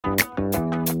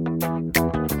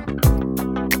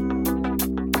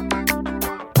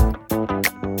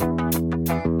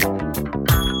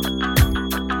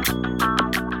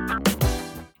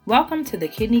Welcome to the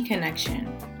Kidney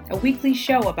Connection, a weekly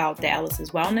show about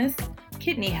dialysis wellness,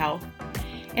 kidney health,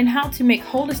 and how to make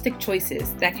holistic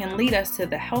choices that can lead us to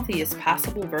the healthiest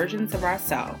possible versions of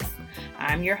ourselves.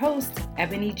 I'm your host,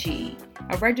 Ebony G.,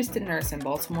 a registered nurse in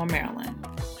Baltimore, Maryland.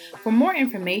 For more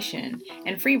information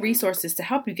and free resources to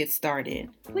help you get started,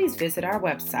 please visit our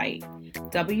website,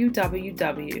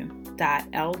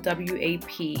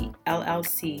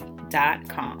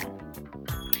 www.lwapllc.com.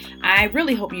 I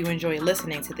really hope you enjoy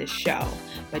listening to this show,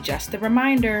 but just a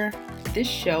reminder, this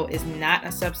show is not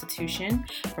a substitution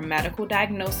for medical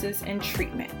diagnosis and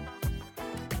treatment.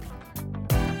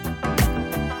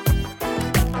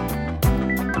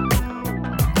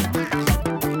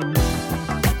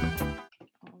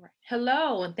 All right.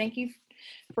 Hello, and thank you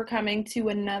for coming to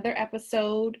another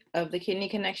episode of the Kidney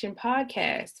Connection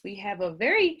podcast. We have a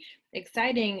very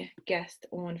exciting guest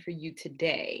on for you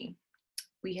today.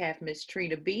 We have Miss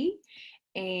Trina B,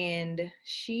 and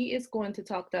she is going to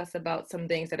talk to us about some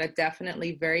things that are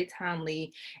definitely very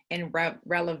timely and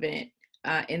relevant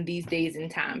in these days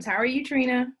and times. How are you,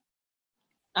 Trina?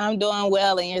 I'm doing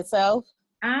well, and yourself?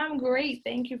 I'm great.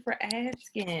 Thank you for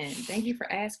asking.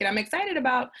 I'm excited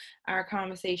about our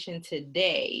conversation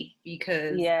today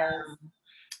because, like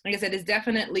I said, it's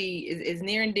definitely is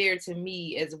near and dear to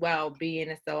me as well, being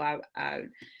as though I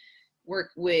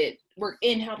work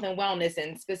in health and wellness,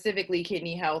 and specifically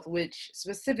kidney health, which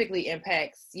specifically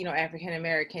impacts, African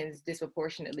Americans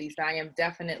disproportionately. So I am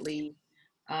definitely,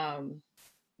 all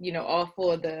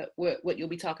for what you'll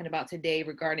be talking about today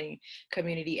regarding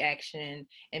community action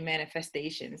and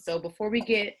manifestation. So before we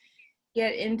get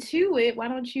into it, why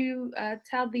don't you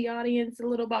tell the audience a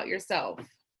little about yourself?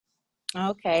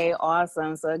 Okay,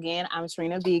 awesome. So again, I'm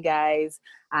Trina B, guys.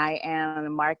 I am a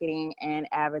marketing and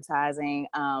advertising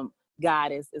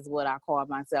goddess is what I call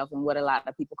myself, and what a lot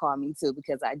of people call me too,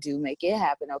 because I do make it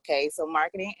happen. Okay, so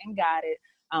marketing goddess.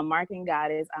 I've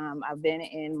been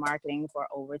in marketing for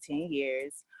over 10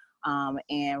 years.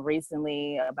 And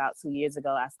recently, about 2 years ago,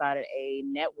 I started a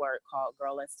network called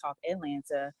Girl Let's Talk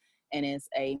Atlanta, and it's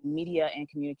a media and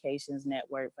communications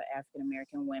network for African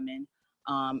American women.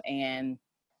 And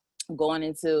going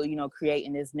into,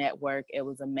 creating this network, it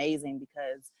was amazing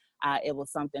because it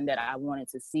was something that I wanted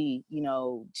to see,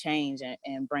 change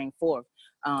and bring forth,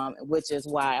 which is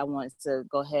why I wanted to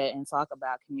go ahead and talk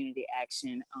about community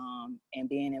action and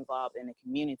being involved in the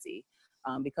community.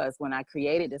 Because when I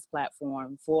created this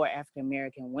platform for African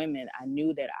American women, I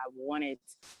knew that I wanted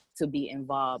to be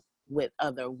involved with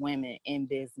other women in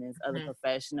business, other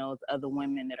professionals, other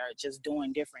women that are just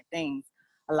doing different things.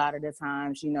 A lot of the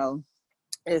times,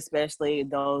 especially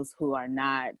those who are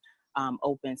not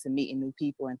open to meeting new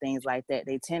people and things like that,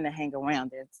 they tend to hang around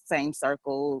their same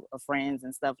circle of friends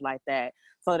and stuff like that.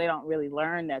 So they don't really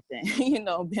learn nothing, being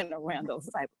around those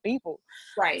type of people.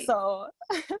 Right. So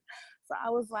I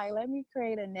was like, let me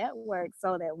create a network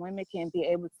so that women can be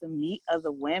able to meet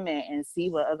other women and see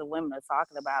what other women are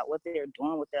talking about, what they're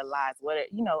doing with their lives, what are,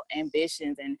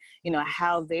 ambitions, and,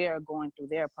 how they're going through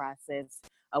their process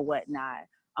or whatnot.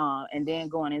 And then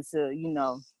going into,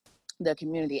 the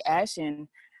community action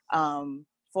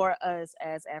for us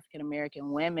as African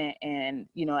American women, and,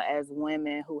 as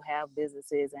women who have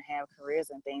businesses and have careers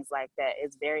and things like that,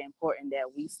 it's very important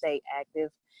that we stay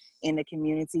active in the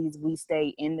communities. We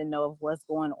stay in the know of what's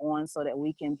going on so that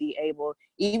we can be able,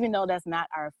 even though that's not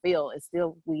our field, it's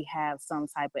still we have some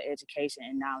type of education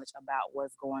and knowledge about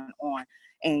what's going on.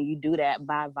 And you do that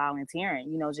by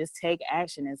volunteering, just take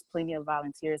action. There's plenty of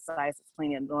volunteer sites, there's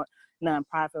plenty of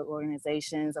nonprofit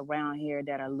organizations around here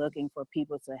that are looking for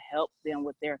people to help them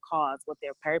with their cause, what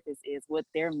their purpose is, what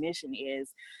their mission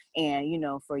is. And,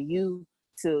 for you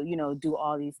to, do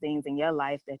all these things in your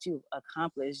life that you've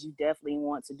accomplished, you definitely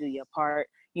want to do your part.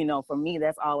 For me,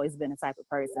 that's always been the type of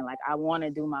person, like I want to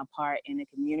do my part in the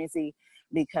community,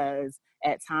 because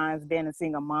at times being a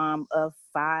single mom of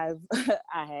 5,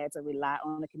 I had to rely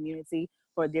on the community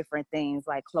for different things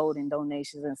like clothing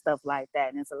donations and stuff like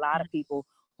that. And it's a lot of people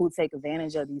who take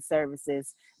advantage of these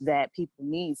services that people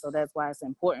need. So that's why it's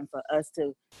important for us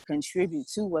to contribute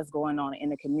to what's going on in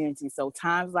the community. So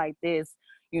times like this,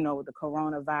 with the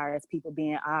coronavirus, people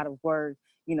being out of work,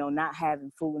 not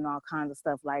having food and all kinds of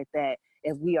stuff like that,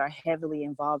 if we are heavily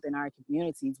involved in our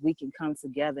communities, we can come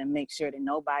together and make sure that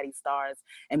nobody starves,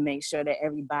 and make sure that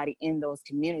everybody in those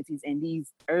communities, in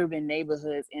these urban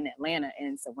neighborhoods in Atlanta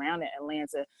and surrounding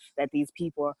Atlanta, that these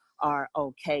people are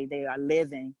okay. They are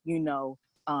living, in a,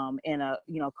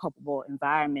 culpable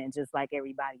environment, just like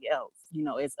everybody else.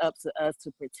 It's up to us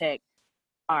to protect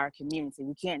our community.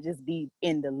 We can't just be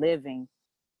in the living.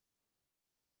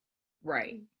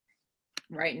 Right.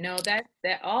 No, that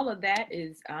all of that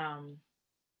is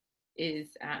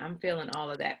I'm feeling all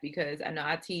of that, because I know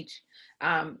I teach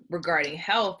regarding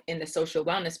health in the social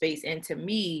wellness space. And to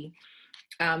me,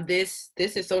 this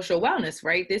is social wellness,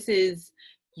 right? This is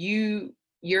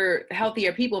your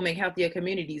healthier people make healthier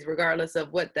communities, regardless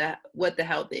of what the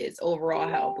health is, overall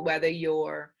health, whether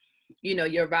you're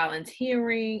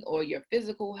volunteering, or your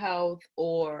physical health,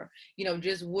 or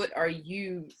just what are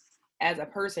you as a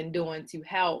person doing to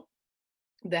help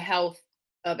the health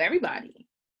of everybody.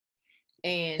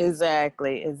 And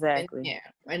Exactly. yeah,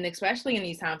 and especially in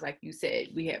these times, like you said,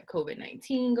 we have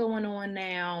COVID-19 going on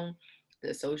now,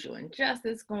 the social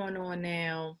injustice going on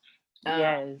now.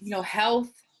 Yes.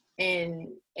 Health and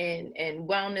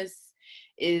wellness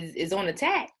is on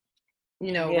attack. Right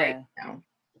Yeah. now,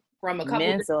 from a couple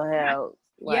Mental different sides. health,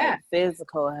 Yeah. like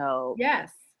physical health,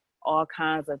 Yes. all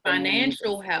kinds of things.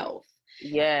 Financial health.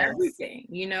 Yes. Everything.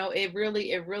 It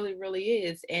really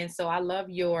is. And so I love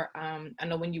your I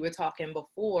know when you were talking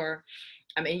before,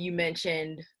 I mean, you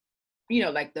mentioned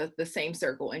like the same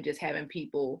circle, and just having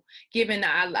people given.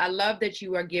 I love that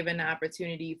you are given the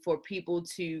opportunity for people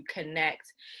to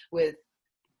connect with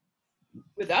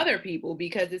other people,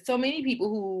 because there's so many people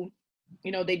who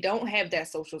they don't have that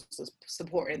social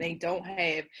support, and they don't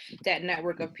have that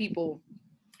network of people,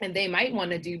 and they might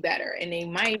want to do better, and they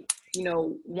might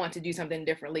want to do something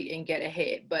differently and get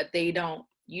ahead, but they don't.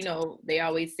 They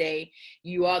always say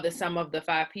you are the sum of the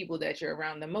 5 people that you're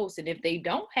around the most. And if they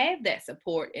don't have that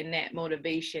support and that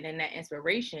motivation and that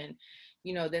inspiration,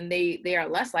 then they are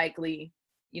less likely,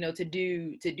 to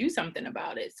do something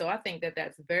about it. So I think that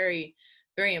that's very,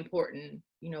 very important,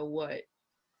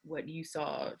 what you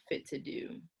saw fit to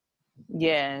do.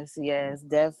 Yes,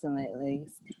 definitely.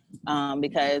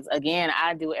 Because again,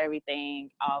 I do everything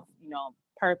off,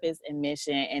 purpose and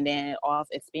mission, and then off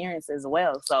experience as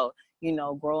well. So,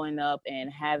 growing up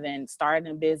and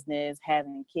starting a business,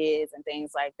 having kids and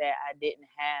things like that, I didn't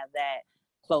have that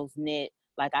close knit.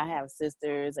 Like I have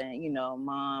sisters and,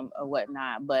 mom or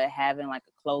whatnot, but having like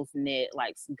a close knit,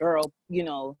 like girl,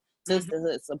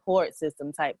 sisterhood support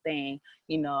system type thing,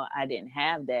 I didn't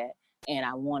have that. And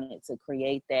I wanted to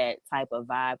create that type of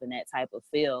vibe and that type of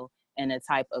feel and a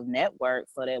type of network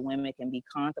so that women can be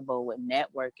comfortable with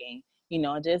networking,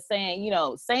 just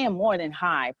saying more than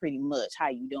hi, pretty much, how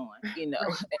you doing,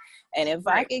 Right. And if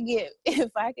Right.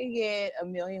 I could get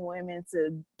 1 million women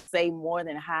to say more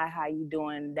than hi, how you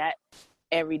doing, that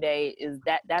every day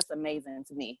that's amazing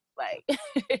to me. Like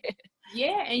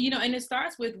Yeah, and it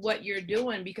starts with what you're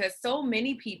doing, because so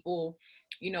many people,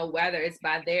 whether it's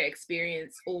by their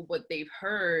experience or what they've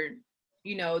heard,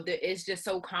 that it's just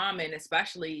so common,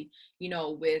 especially,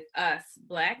 with us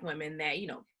Black women, that,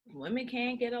 women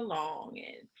can't get along,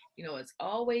 and, it's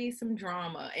always some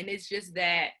drama, and it's just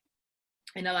that.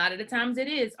 And a lot of the times it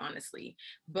is, honestly.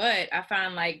 But I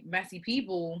find like messy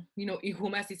people, equal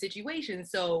messy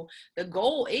situations. So the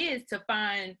goal is to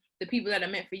find the people that are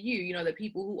meant for you, the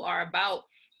people who are about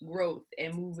growth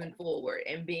and moving forward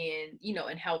and being,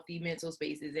 in healthy mental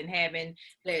spaces and having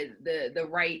the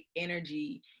right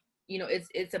energy.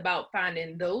 It's about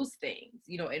finding those things,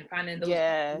 and finding those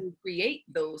people who create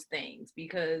those things,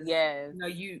 because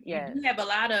you do have a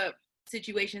lot of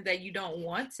situations that you don't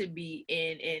want to be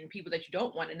in, and people that you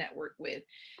don't want to network with.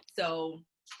 So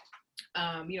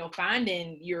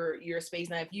finding your space.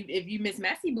 Now, if you miss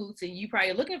messy boots and you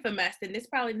probably looking for mess, then this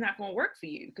probably not going to work for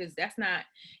you, because that's not,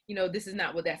 this is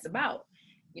not what that's about.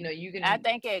 You can. I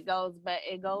think it goes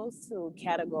to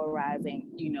categorizing,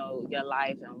 your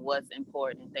life and what's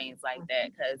important and things like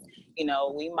that. Because,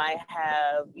 we might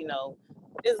have,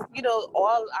 just,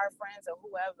 all our friends or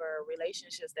whoever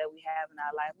relationships that we have in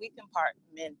our life, we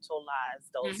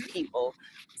compartmentalize those people.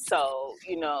 So,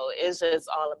 it's just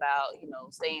all about,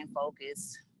 staying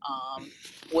focused,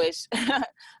 which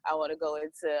I want to go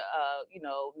into,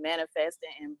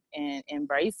 manifesting and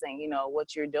embracing,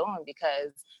 what you're doing,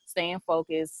 because staying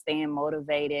focused, staying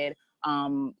motivated,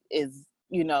 is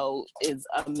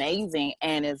amazing,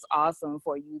 and it's awesome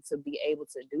for you to be able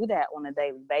to do that on a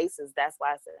daily basis. That's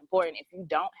why it's important. If you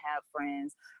don't have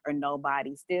friends or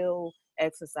nobody, still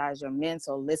exercise your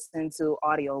mental, listen to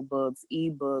audiobooks,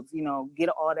 ebooks, get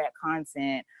all that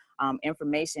content,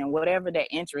 information, whatever that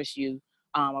interests you.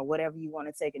 Or whatever you want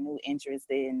to take a new interest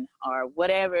in, or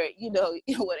whatever,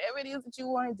 whatever it is that you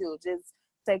want to do, just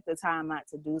take the time out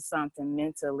to do something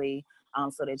mentally,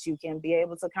 so that you can be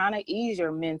able to kind of ease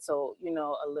your mental,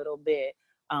 a little bit,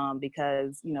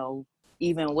 because,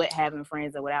 even with having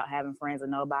friends or without having friends or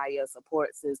nobody, a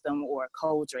support system or a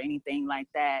coach or anything like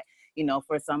that,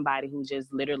 for somebody who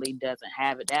just literally doesn't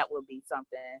have it, that would be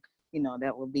something,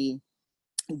 that would be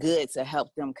good to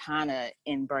help them kind of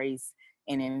embrace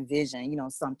and envision,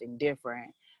 something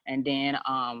different. And then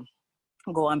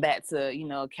going back to,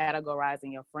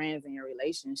 categorizing your friends and your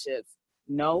relationships,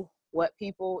 know what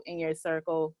people in your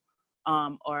circle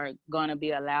are going to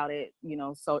be allowed it,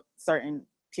 so certain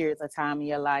periods of time in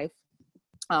your life,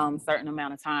 certain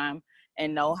amount of time,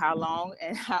 and know how long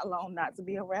and how long not to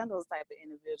be around those type of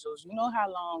individuals. You know how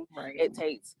long it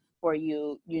takes for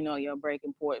you, your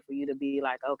breaking point for you to be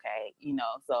like, okay,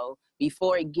 so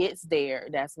before it gets there,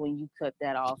 that's when you cut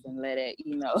that off and let it,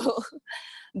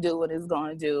 do what it's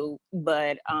going to do.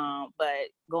 But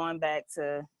going back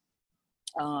to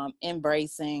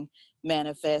embracing,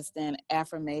 manifesting,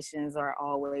 affirmations are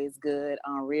always good.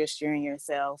 Reassuring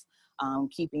yourself,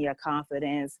 keeping your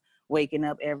confidence, waking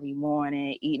up every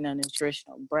morning, eating a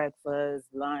nutritional breakfast,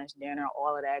 lunch, dinner,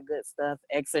 all of that good stuff,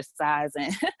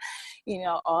 exercising,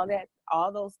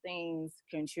 all those things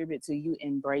contribute to you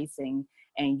embracing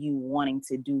and you wanting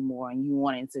to do more and you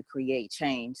wanting to create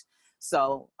change.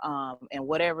 So, and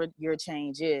whatever your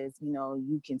change is,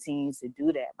 you continue to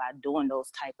do that by doing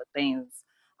those type of things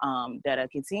that are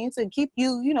continue to keep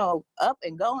you, up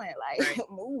and going, like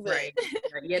moving. Right.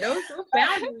 Yeah,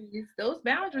 those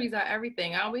boundaries are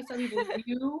everything. I always tell people,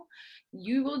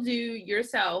 you will do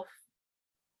yourself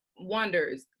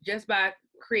wonders just by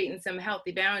creating some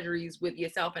healthy boundaries with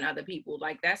yourself and other people.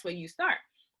 Like, that's where you start.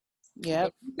 Yeah.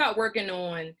 You start working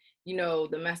on,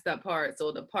 the messed up parts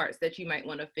or the parts that you might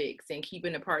want to fix, and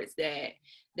keeping the parts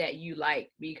that you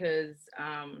like, because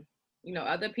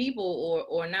other people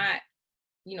or not,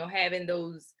 having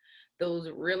those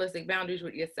realistic boundaries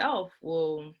with yourself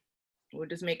will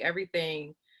just make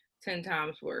everything 10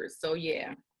 times worse. So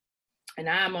yeah. And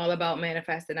I'm all about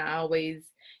manifesting. I always,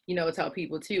 tell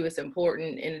people too, it's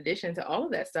important, in addition to all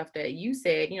of that stuff that you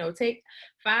said, take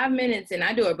 5 minutes, and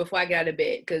I do it before I get out of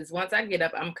bed, because once I get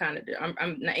up, I'm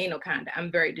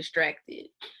very distracted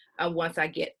once I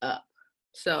get up.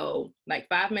 So like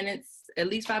 5 minutes, at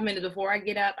least 5 minutes before I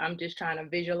get up, I'm just trying to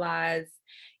visualize,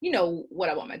 what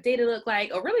I want my day to look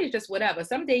like, or really it's just whatever.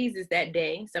 Some days is that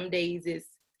day, some days is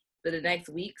for the next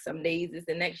week, some days it's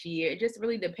the next year. It just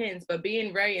really depends. But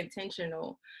being very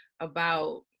intentional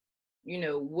about,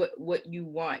 what you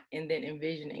want, and then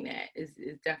envisioning that is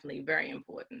definitely very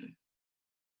important.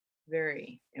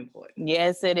 Very important.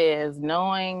 Yes, it is.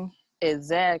 Knowing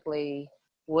exactly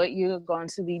what you're going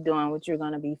to be doing, what you're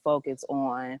going to be focused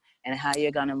on, and how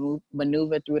you're going to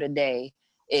maneuver through the day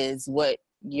is what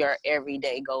your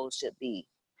everyday goals should be.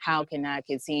 How can I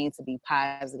continue to be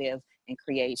positive and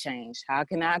create change? How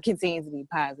can I continue to be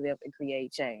positive and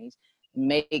create change?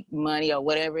 Make money or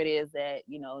whatever it is that,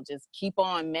 just keep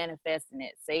on manifesting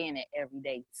it, saying it every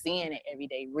day, seeing it every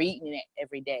day, reading it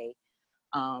every day,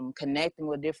 connecting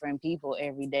with different people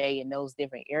every day in those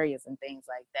different areas and things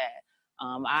like that.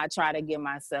 I try to give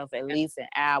myself at least an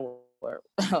hour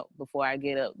before I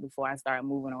get up, before I start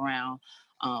moving around.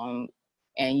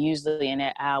 And usually in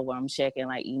that hour, I'm checking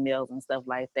like emails and stuff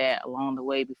like that along the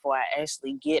way before I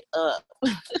actually get up.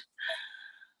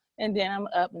 And then I'm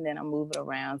up and then I'm moving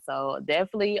around. So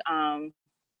definitely, I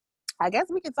guess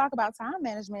we could talk about time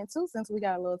management too, since we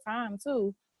got a little time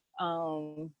too.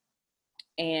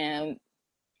 And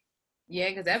yeah,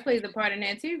 because that plays a part in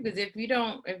that too. Because if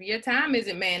your time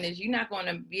isn't managed, you're not going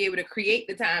to be able to create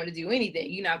the time to do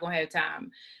anything. You're not going to have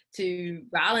time to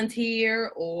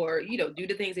volunteer or do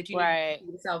the things that you need to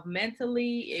do yourself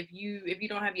mentally if you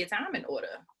don't have your time in order.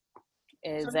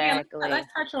 Exactly. So, yeah, let's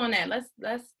touch on that.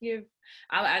 Let's give.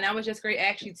 And that was just great,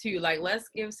 actually, too. Like, let's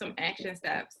give some action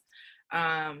steps.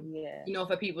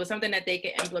 For people, something that they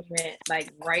can implement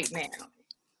like right now.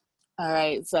 All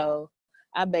right, so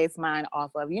I base mine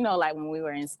off of, like when we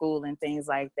were in school and things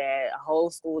like that, a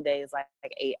whole school day is like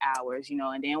 8 hours,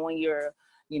 and then when you're,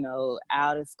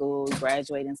 out of school,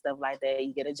 graduating and stuff like that,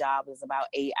 you get a job, it's about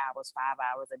 8 hours, 5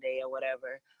 hours a day or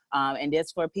whatever. And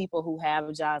this for people who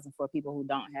have jobs and for people who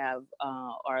don't have,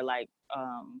 or like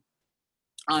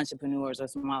entrepreneurs or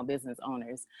small business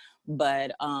owners.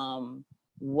 But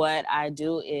what I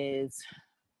do is,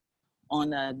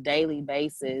 on a daily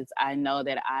basis, I know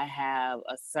that I have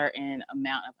a certain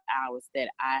amount of hours that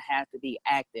I have to be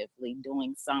actively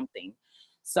doing something.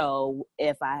 So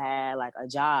if I had like a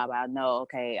job, I know,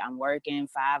 okay, I'm working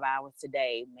 5 hours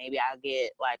today. Maybe I'll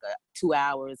get like 2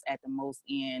 hours at the most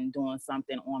in doing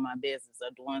something on my business,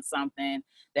 or doing something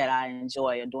that I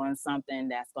enjoy, or doing something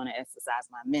that's going to exercise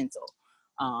my mental.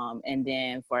 And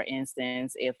then, for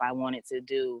instance, if I wanted to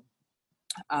do,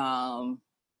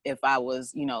 if I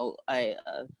was,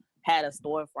 had a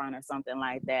storefront or something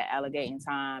like that, allocating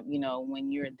time,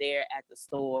 when you're there at the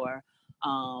store,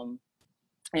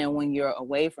 And when you're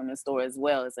away from the store as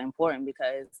well, it's important,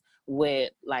 because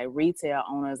with like retail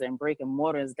owners and brick and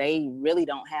mortars, they really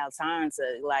don't have time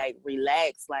to like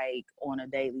relax like on a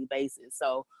daily basis.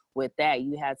 So with that,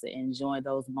 you have to enjoy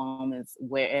those moments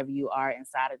wherever you are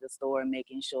inside of the store,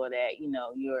 making sure that, you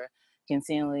know, you're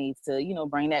continually to, you know,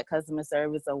 bring that customer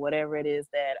service or whatever it is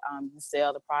that you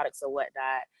sell, the products or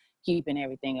whatnot, keeping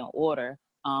everything in order.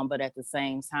 But at the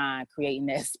same time, creating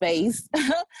that space,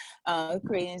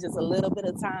 creating just a little bit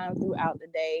of time throughout the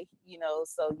day, you know,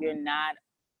 so you're not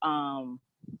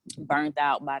burnt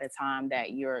out by the time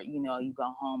that you're, you know, you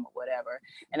go home or whatever.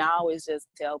 And I always just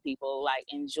tell people, like,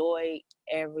 enjoy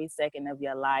every second of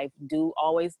your life.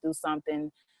 Always do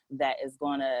something that is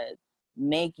going to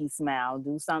make you smile.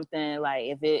 Do something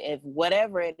like, if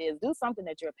whatever it is, do something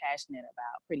that you're passionate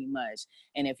about, pretty much.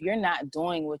 And if you're not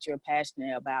doing what you're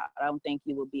passionate about, I don't think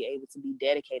you will be able to be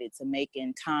dedicated to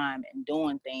making time and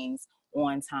doing things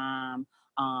on time,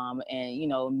 and, you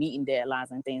know, meeting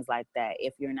deadlines and things like that,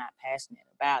 if you're not passionate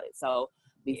about it. So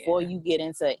before you get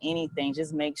into anything,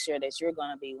 just make sure that you're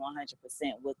going to be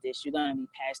 100% with this. You're going to be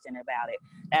passionate about it.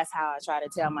 That's how I try to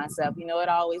tell myself, you know, it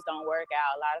always don't work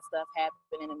out. A lot of stuff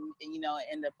happen in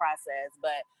in the process,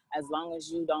 but as long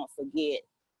as you don't forget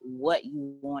what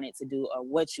you wanted to do or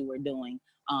what you were doing,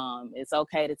 it's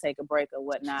okay to take a break or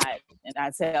whatnot. And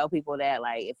I tell people that,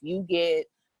 like, if you get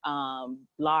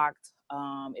blocked,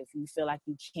 if you feel like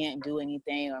you can't do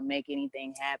anything or make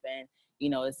anything happen, you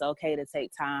know, it's okay to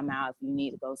take time out. If you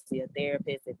need to go see a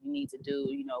therapist, if you need to do,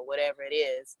 you know, whatever it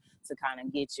is to kind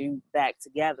of get you back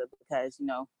together, because, you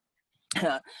know,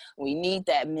 we need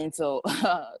that mental,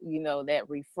 you know, that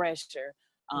refresher,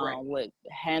 Right. with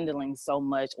handling so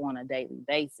much on a daily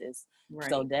basis. Right.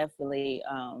 So definitely,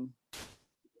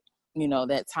 you know,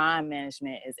 that time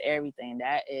management is everything.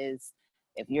 That is,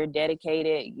 if you're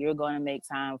dedicated, you're going to make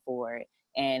time for it.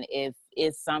 And if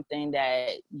it's something that,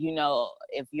 you know,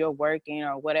 if you're working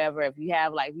or whatever, if you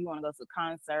have, like, if you want to go to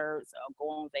concerts or go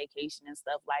on vacation and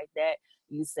stuff like that,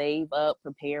 you save up,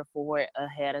 prepare for it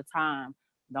ahead of time.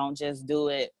 Don't just do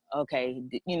it, okay,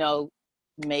 you know,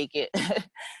 make it,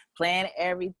 plan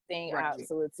everything out Right.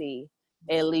 to a T.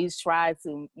 At least try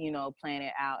to, you know, plan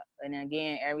it out. And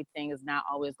again, everything is not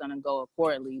always going to go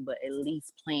accordingly, but at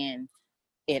least plan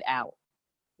it out.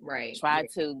 Right. Try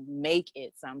to make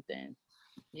it something.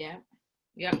 Yeah.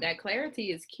 Yep. That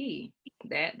clarity is key.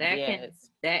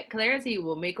 Yes. That clarity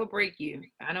will make or break you.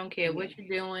 I don't care Yeah. what you're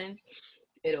doing.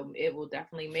 It will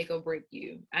definitely make or break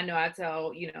you. I know I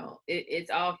tell, you know,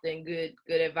 it's often good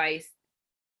advice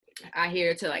I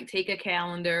hear to, like, take a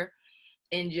calendar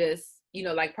and just, you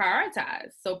know, like,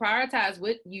 prioritize. So prioritize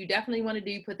what you definitely want to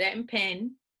do, put that in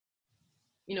pen,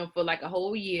 you know, for like a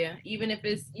whole year, even if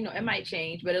it's, you know, it might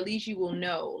change, but at least you will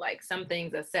know, like, some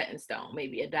things are set in stone,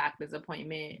 maybe a doctor's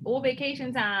appointment or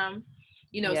vacation time,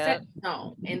 you know, set Yep. in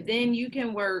stone. And then you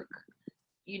can work,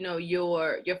 you know,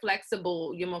 your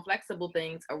more flexible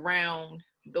things around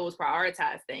those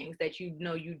prioritized things that, you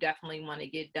know, you definitely want to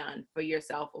get done for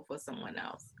yourself or for someone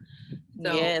else.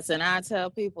 So Yes, and I tell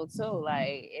people too,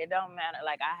 like, it don't matter.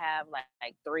 Like, I have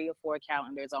like 3 or 4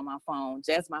 calendars on my phone,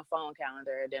 just my phone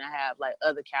calendar. Then I have like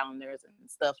other calendars and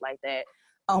stuff like that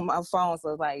on my phone. So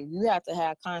it's like, you have to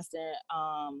have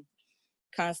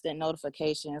constant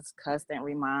notifications, constant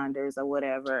reminders or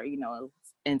whatever, you know,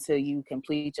 until you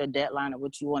complete your deadline of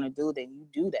what you want to do, then you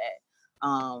do that.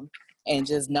 And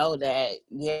just know that,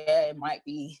 yeah, it might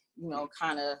be, you know,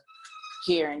 kind of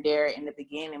here and there in the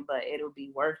beginning, but it'll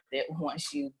be worth it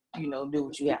once you know, do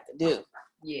what you have to do.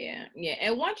 yeah, yeah.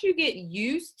 And once you get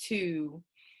used to,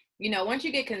 you know, once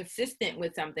you get consistent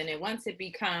with something, and once it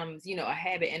becomes, you know, a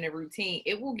habit and a routine,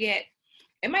 it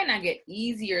might not get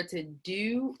easier to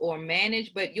do or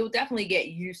manage, but you'll definitely get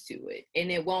used to it.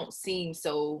 And it won't seem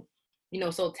so, you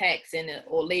know, so taxing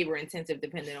or labor intensive,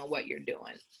 depending on what you're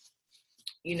doing.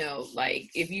 You know, like,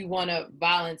 if you want to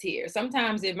volunteer,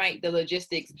 sometimes the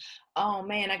logistics, oh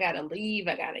man, I gotta leave,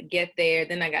 I gotta get there,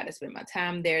 then I gotta spend my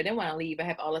time there, then when I leave I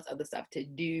have all this other stuff to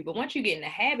do. But once you get in the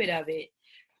habit of it,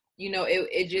 you know,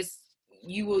 it just,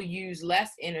 you will use less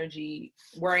energy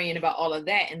worrying about all of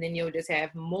that, and then you'll just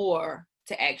have more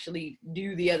to actually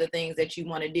do the other things that you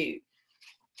want to do.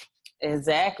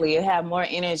 Exactly. You have more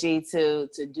energy to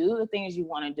do the things you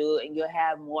want to do, and you'll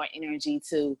have more energy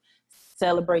to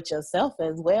celebrate yourself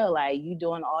as well. Like, you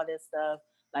doing all this stuff,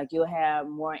 like, you'll have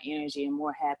more energy and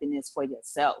more happiness for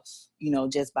yourself, you know,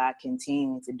 just by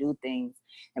continuing to do things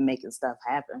and making stuff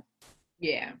happen.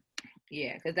 Yeah,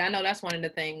 because I know that's one of the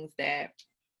things that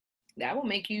will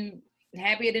make you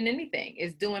happier than anything,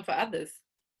 is doing for others.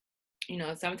 You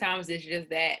know, sometimes it's just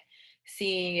that,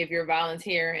 seeing if you're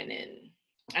volunteering and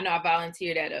I know I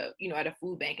volunteered at a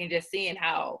food bank, and just seeing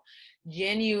how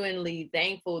genuinely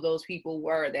thankful those people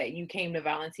were that you came to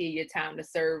volunteer your time to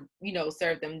serve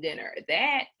them dinner.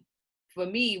 That for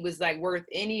me was like worth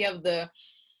any of the,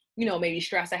 maybe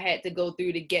stress I had to go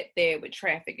through to get there with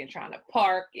traffic and trying to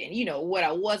park and, what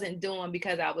I wasn't doing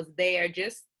because I was there.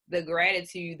 Just the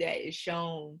gratitude that is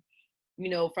shown,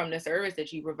 from the service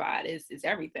that you provide is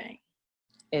everything.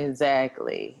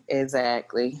 Exactly.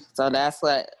 So that's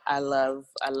what I love.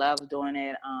 I love doing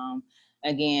it.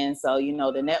 Again, so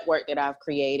the network that I've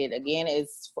created, again,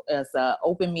 is a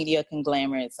open media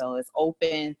conglomerate. So it's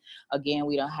open. Again,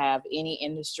 we don't have any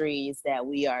industries that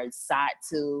we are sought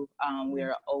to.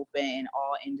 We're open in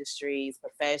all industries,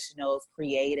 professionals,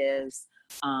 creatives,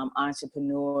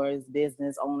 entrepreneurs,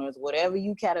 business owners, whatever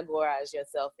you categorize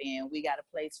yourself in, we got a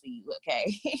place for you.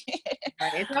 Okay.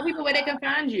 Right. And tell people where they can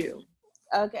find you.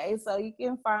 Okay, so you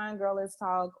can find Girl Let's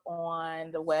Talk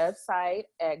on the website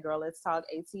at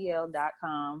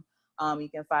girlletstalkatl.com. You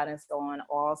can find us on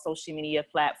all social media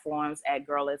platforms at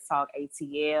Girl Let's Talk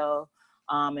ATL.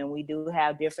 And we do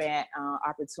have different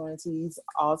opportunities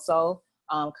also.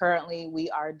 Currently, we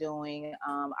are doing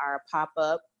our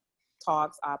pop-up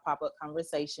talks, our pop-up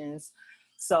conversations.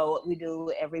 So we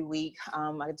do every week.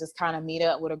 I just kind of meet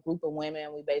up with a group of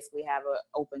women. We basically have an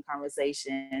open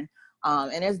conversation.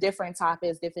 And there's different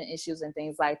topics, different issues and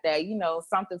things like that,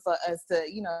 something for us to,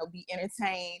 be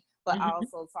entertained, but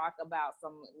also talk about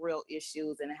some real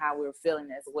issues and how we're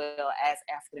feeling as well as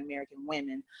African-American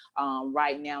women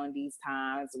right now in these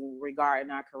times regarding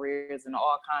our careers and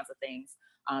all kinds of things.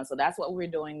 So that's what we're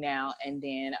doing now. And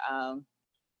then,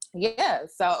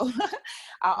 so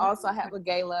I also have a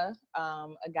gala, a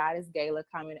goddess gala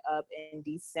coming up in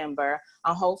December.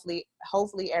 Hopefully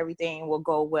everything will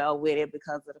go well with it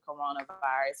because of the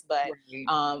coronavirus. But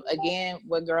again,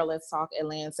 with Girl Let's Talk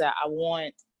Atlanta, I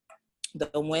want the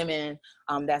women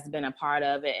that's been a part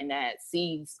of it and that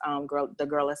sees the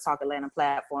Girl Let's Talk Atlanta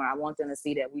platform, I want them to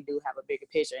see that we do have a bigger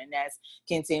picture, and that's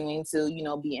continuing to,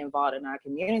 be involved in our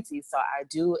community. So I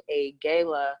do a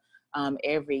gala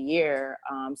every year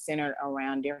centered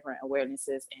around different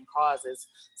awarenesses and causes.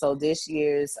 So this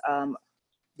year's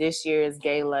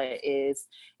gala is,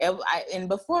 and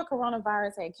before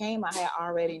coronavirus had came, I had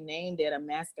already named it a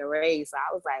masquerade. So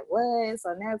I was like, what?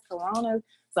 So now it's Corona.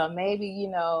 So maybe,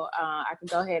 I can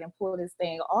go ahead and pull this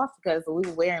thing off because we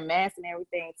were wearing masks and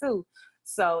everything too.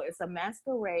 So it's a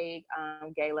masquerade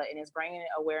gala, and it's bringing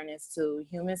awareness to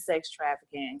human sex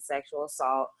trafficking and sexual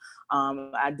assault.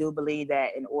 I do believe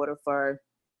that in order for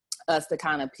us to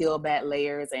kind of peel back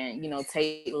layers and,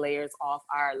 take layers off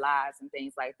our lives and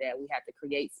things like that, we have to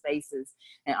create spaces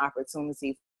and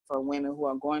opportunity for women who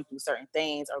are going through certain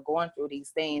things or going through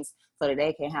these things so that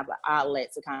they can have an outlet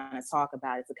to kind of talk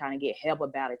about it, to kind of get help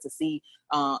about it, to see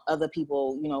other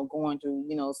people, going through,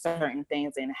 certain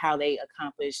things and how they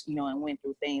accomplished, and went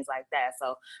through things like that.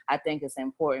 So I think it's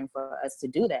important for us to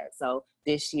do that. So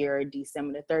this year,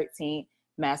 December the 13th,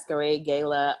 Masquerade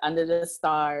Gala, Under the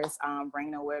Stars,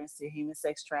 bringing awareness to human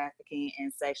sex trafficking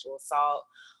and sexual assault.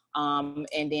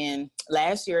 And then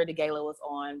last year, the gala was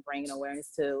on bringing awareness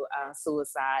to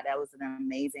suicide. That was an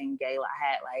amazing gala. I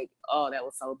had that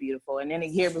was so beautiful. And then the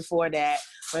year before that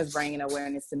was bringing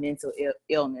awareness to mental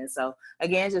illness. So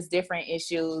again, just different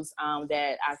issues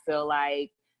that I feel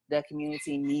like the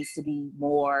community needs to be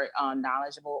more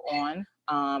knowledgeable on.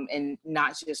 And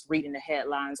not just reading the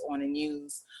headlines on the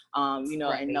news,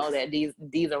 right. And know that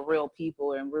these are real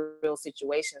people and real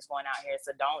situations going out here.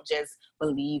 So don't just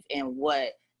believe in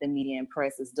what the media and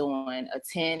press is doing.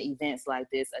 Attend events like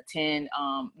this, attend,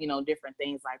 different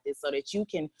things like this, so that you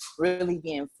can really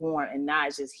be informed and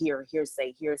not just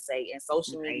hearsay. And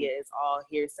social media is all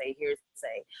hearsay.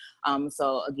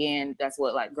 So again, that's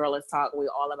what Girl Let's Talk. We're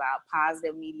all about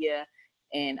positive media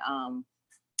and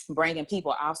bringing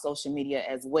people off social media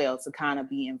as well to kind of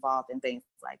be involved in things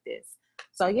like this.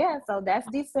 So that's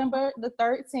December the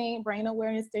 13th, bringing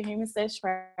awareness to human sex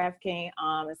trafficking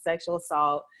and sexual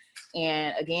assault.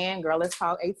 And again, Girl Let's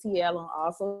Talk ATL on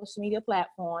all social media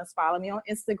platforms. Follow me on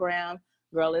Instagram,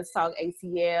 Girl Let's Talk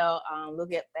ATL.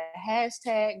 Look at the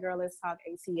hashtag Girl Let's Talk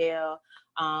ATL.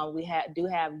 We do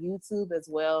have YouTube as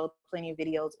well, plenty of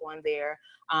videos on there.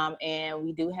 And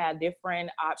we do have different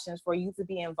options for you to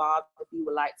be involved. If you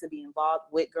would like to be involved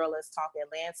with Girl Let's Talk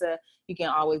Atlanta, you can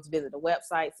always visit the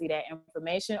website, see that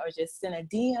information, or just send a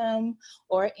DM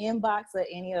or inbox at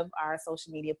any of our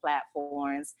social media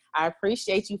platforms. I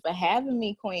appreciate you for having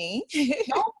me, Queen.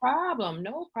 No problem.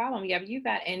 Yeah, you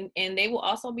got, and they will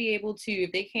also be able to,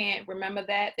 if they can't remember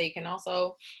that,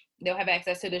 they'll have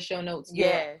access to the show notes.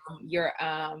 Yeah.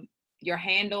 your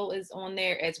handle is on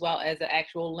there as well as the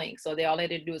actual link. So all they had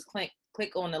to do is click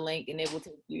on the link, and it will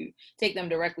take them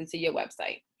directly to your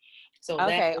website. So that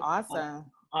Okay, is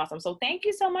awesome. awesome. So thank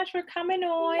you so much for coming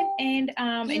on, and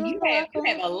You're you welcome.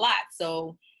 have a lot.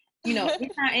 So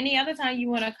any other time you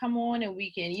want to come on and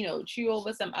we can chew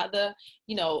over some other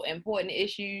important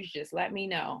issues, just let me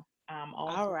know.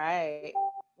 All right.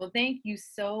 Well, thank you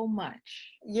so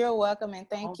much. You're welcome, and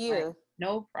thank you. Right.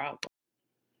 No problem.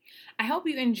 I hope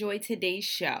you enjoyed today's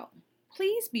show.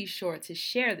 Please be sure to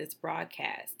share this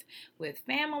broadcast with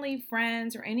family,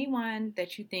 friends, or anyone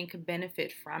that you think could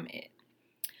benefit from it.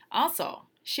 Also,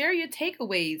 share your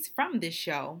takeaways from this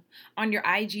show on your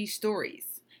IG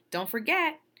stories. Don't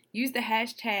forget, use the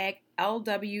hashtag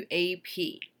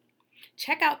LWAP.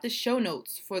 Check out the show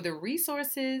notes for the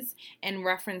resources and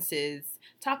references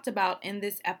talked about in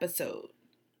this episode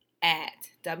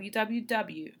at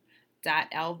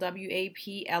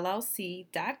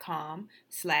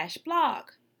www.lwapllc.com/blog.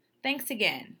 Thanks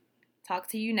again. Talk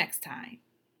to you next time.